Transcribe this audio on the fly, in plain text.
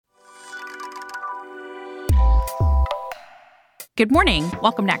Good morning.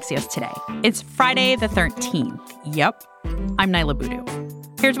 Welcome to Axios Today. It's Friday the 13th. Yep, I'm Nyla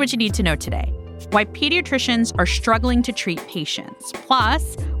Boodoo. Here's what you need to know today. Why pediatricians are struggling to treat patients.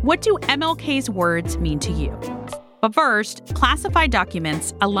 Plus, what do MLK's words mean to you? But first, classified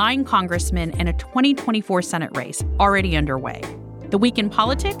documents allying congressmen in a 2024 Senate race already underway. The week in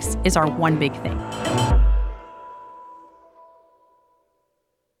politics is our one big thing.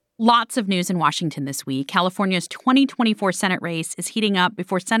 Lots of news in Washington this week. California's 2024 Senate race is heating up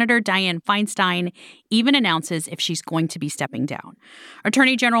before Senator Dianne Feinstein even announces if she's going to be stepping down.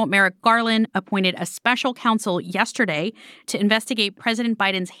 Attorney General Merrick Garland appointed a special counsel yesterday to investigate President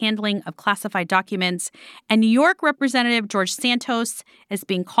Biden's handling of classified documents, and New York Representative George Santos is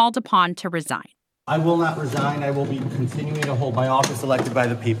being called upon to resign. I will not resign. I will be continuing to hold my office elected by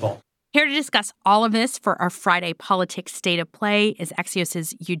the people. Here to discuss all of this for our Friday Politics State of Play is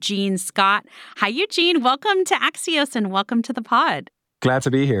Axios' Eugene Scott. Hi, Eugene. Welcome to Axios and welcome to the pod. Glad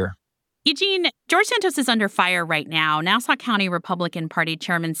to be here. Eugene, George Santos is under fire right now. Nassau County Republican Party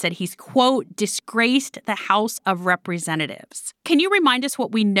chairman said he's, quote, disgraced the House of Representatives. Can you remind us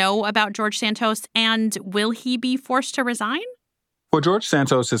what we know about George Santos, and will he be forced to resign? Well, George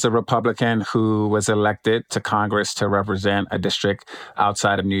Santos is a Republican who was elected to Congress to represent a district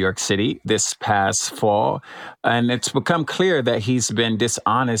outside of New York City this past fall. And it's become clear that he's been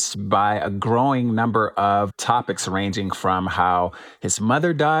dishonest by a growing number of topics, ranging from how his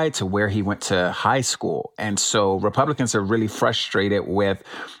mother died to where he went to high school. And so Republicans are really frustrated with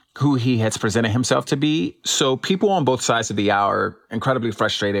who he has presented himself to be. So people on both sides of the aisle are incredibly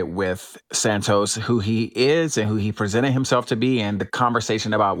frustrated with Santos, who he is and who he presented himself to be. And the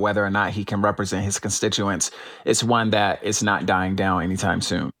conversation about whether or not he can represent his constituents is one that is not dying down anytime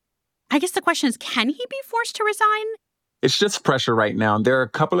soon. I guess the question is, can he be forced to resign? It's just pressure right now. There are a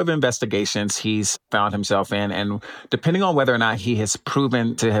couple of investigations he's found himself in, and depending on whether or not he has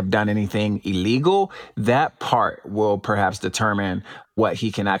proven to have done anything illegal, that part will perhaps determine what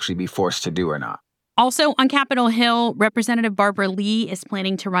he can actually be forced to do or not. Also on Capitol Hill, Representative Barbara Lee is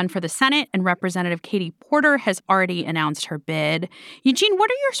planning to run for the Senate, and Representative Katie Porter has already announced her bid. Eugene,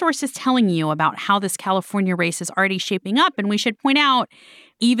 what are your sources telling you about how this California race is already shaping up? And we should point out,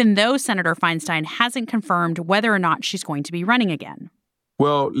 even though Senator Feinstein hasn't confirmed whether or not she's going to be running again.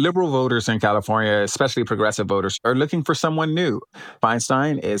 Well, liberal voters in California, especially progressive voters, are looking for someone new.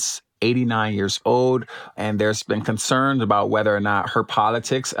 Feinstein is 89 years old, and there's been concern about whether or not her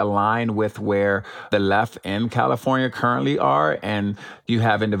politics align with where the left in California currently are. And you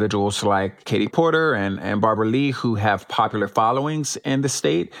have individuals like Katie Porter and Barbara Lee who have popular followings in the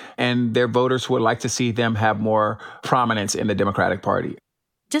state, and their voters would like to see them have more prominence in the Democratic Party.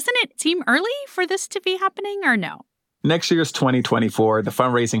 Doesn't it seem early for this to be happening, or no? Next year's 2024. The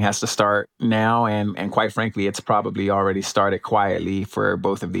fundraising has to start now, and quite frankly, it's probably already started quietly for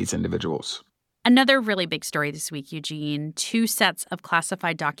both of these individuals. Another really big story this week, Eugene. 2 sets of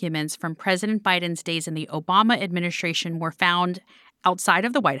classified documents from President Biden's days in the Obama administration were found outside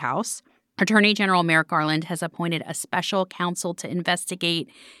of the White House. Attorney General Merrick Garland has appointed a special counsel to investigate.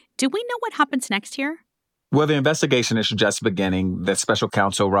 Do we know what happens next here? Well, the investigation is just beginning. The special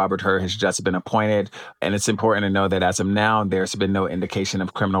counsel, Robert Hur, has just been appointed. And it's important to know that as of now, there's been no indication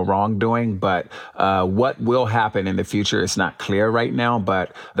of criminal wrongdoing. But what will happen in the future is not clear right now.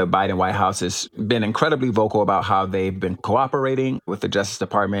 But the Biden White House has been incredibly vocal about how they've been cooperating with the Justice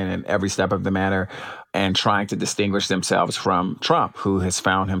Department in every step of the matter and trying to distinguish themselves from Trump, who has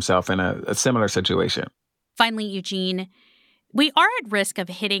found himself in a similar situation. Finally, Eugene, we are at risk of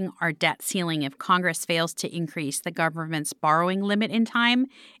hitting our debt ceiling if Congress fails to increase the government's borrowing limit in time.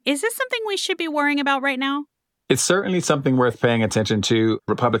 Is this something we should be worrying about right now? It's certainly something worth paying attention to.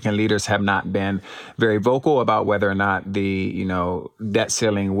 Republican leaders have not been very vocal about whether or not the, debt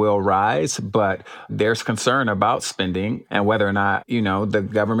ceiling will rise, but there's concern about spending and whether or not, the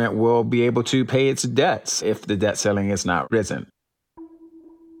government will be able to pay its debts if the debt ceiling is not risen.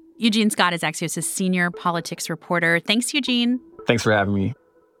 Eugene Scott is Axios' senior politics reporter. Thanks, Eugene. Thanks for having me.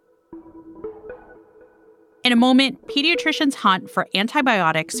 In a moment, pediatricians hunt for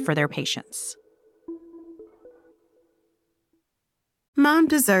antibiotics for their patients. Mom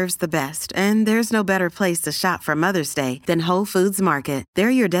deserves the best, and there's no better place to shop for Mother's Day than Whole Foods Market. They're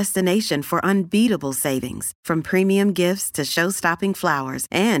your destination for unbeatable savings, from premium gifts to show-stopping flowers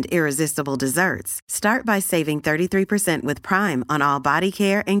and irresistible desserts. Start by saving 33% with Prime on all body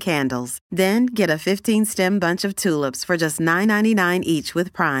care and candles. Then get a 15-stem bunch of tulips for just $9.99 each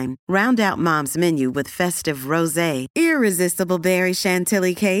with Prime. Round out Mom's menu with festive rosé, irresistible berry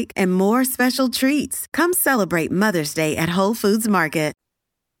chantilly cake, and more special treats. Come celebrate Mother's Day at Whole Foods Market.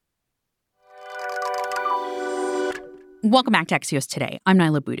 Welcome back to Axios Today. I'm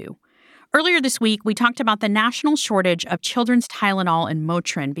Naila Boodoo. Earlier this week, we talked about the national shortage of children's Tylenol and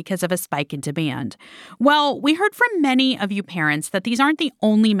Motrin because of a spike in demand. Well, we heard from many of you parents that these aren't the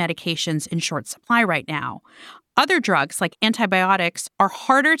only medications in short supply right now. Other drugs, like antibiotics, are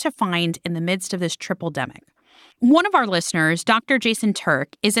harder to find in the midst of this triple-demic. One of our listeners, Dr. Jason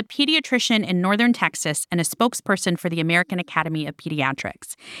Turk, is a pediatrician in Northern Texas and a spokesperson for the American Academy of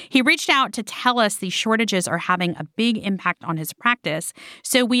Pediatrics. He reached out to tell us these shortages are having a big impact on his practice,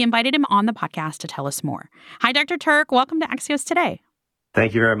 so we invited him on the podcast to tell us more. Hi, Dr. Turk. Welcome to Axios Today.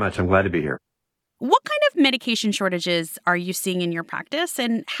 Thank you very much. I'm glad to be here. What kind of medication shortages are you seeing in your practice,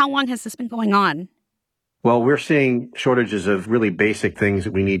 and how long has this been going on? Well, we're seeing shortages of really basic things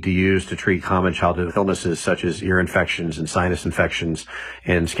that we need to use to treat common childhood illnesses such as ear infections and sinus infections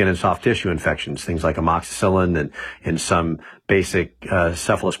and skin and soft tissue infections, things like amoxicillin and some basic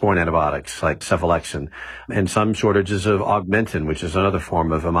cephalosporin antibiotics like cephalexin, and some shortages of Augmentin, which is another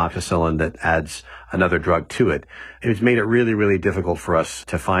form of amoxicillin that adds another drug to it. It's made it really, really difficult for us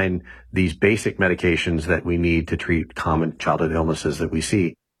to find these basic medications that we need to treat common childhood illnesses that we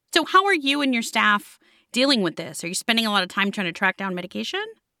see. So how are you and your staff dealing with this? Are you spending a lot of time trying to track down medication?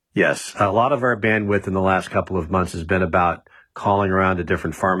 Yes. A lot of our bandwidth in the last couple of months has been about calling around to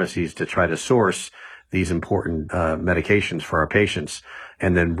different pharmacies to try to source these important medications for our patients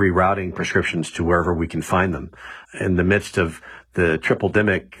and then rerouting prescriptions to wherever we can find them. In the midst of the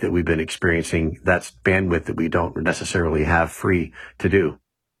triple-demic that we've been experiencing, that's bandwidth that we don't necessarily have free to do.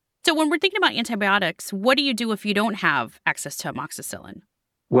 So when we're thinking about antibiotics, what do you do if you don't have access to amoxicillin?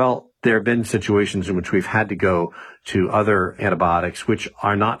 Well, there have been situations in which we've had to go to other antibiotics, which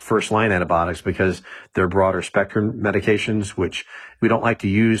are not first-line antibiotics because they're broader spectrum medications, which we don't like to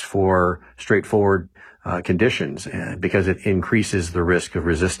use for straightforward conditions because it increases the risk of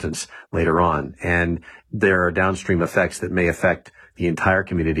resistance later on. And there are downstream effects that may affect the entire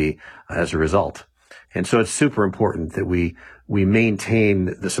community as a result. And so it's super important that we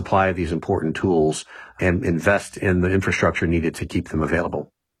maintain the supply of these important tools and invest in the infrastructure needed to keep them available.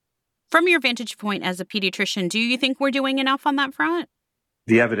 From your vantage point as a pediatrician, do you think we're doing enough on that front?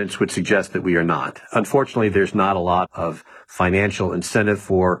 The evidence would suggest that we are not. Unfortunately, there's not a lot of financial incentive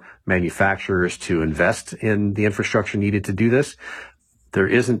for manufacturers to invest in the infrastructure needed to do this. There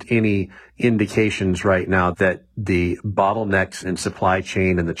isn't any indications right now that the bottlenecks in supply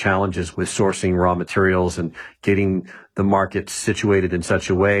chain and the challenges with sourcing raw materials and getting the market situated in such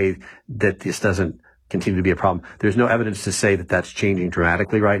a way that this doesn't continue to be a problem. There's no evidence to say that that's changing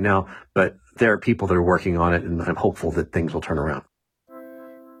dramatically right now, but there are people that are working on it, and I'm hopeful that things will turn around.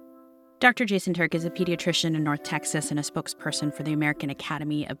 Dr. Jason Turk is a pediatrician in North Texas and a spokesperson for the American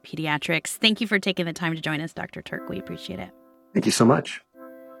Academy of Pediatrics. Thank you for taking the time to join us, Dr. Turk. We appreciate it. Thank you so much.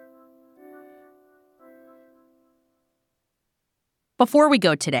 Before we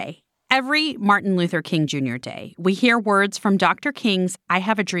go today, every Martin Luther King Jr. Day, we hear words from Dr. King's I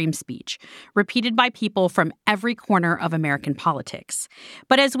Have a Dream speech, repeated by people from every corner of American politics.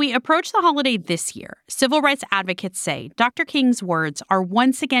 But as we approach the holiday this year, civil rights advocates say Dr. King's words are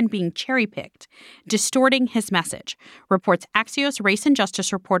once again being cherry-picked, distorting his message, reports Axios race and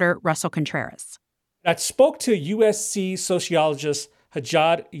justice reporter Russell Contreras. I spoke to USC sociologist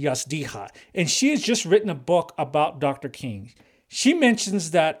Hajad Yazdiha, and she has just written a book about Dr. King. She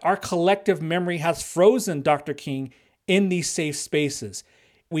mentions that our collective memory has frozen Dr. King in these safe spaces.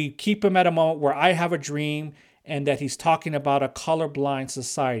 We keep him at a moment where I have a dream and that he's talking about a colorblind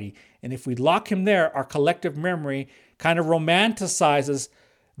society. And if we lock him there, our collective memory kind of romanticizes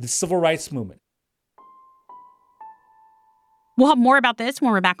the civil rights movement. We'll have more about this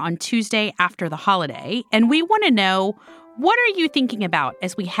when we're back on Tuesday after the holiday. And we want to know, what are you thinking about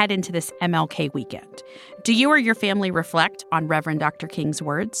as we head into this MLK weekend? Do you or your family reflect on Reverend Dr. King's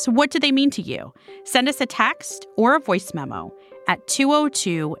words? What do they mean to you? Send us a text or a voice memo at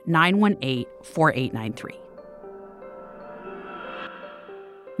 202-918-4893.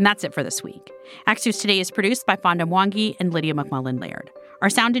 And that's it for this week. Axios Today is produced by Fonda Mwangi and Lydia McMullen-Laird. Our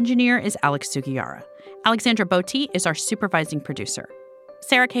sound engineer is Alex Sugiura. Alexandra Botti is our supervising producer.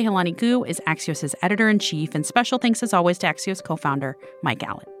 Sarah Kehalani-Gu is Axios' editor-in-chief, and special thanks as always to Axios co-founder Mike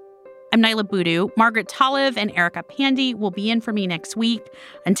Allen. I'm Naila Boodoo. Margaret Talev and Erica Pandy will be in for me next week.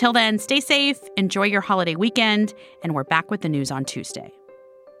 Until then, stay safe, enjoy your holiday weekend, and we're back with the news on Tuesday.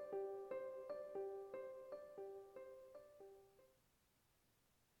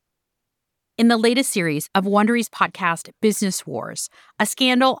 In the latest series of Wondery's podcast, Business Wars, a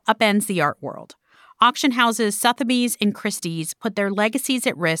scandal upends the art world. Auction houses Sotheby's and Christie's put their legacies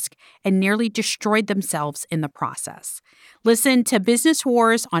at risk and nearly destroyed themselves in the process. Listen to Business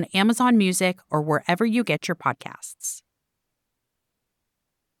Wars on Amazon Music or wherever you get your podcasts.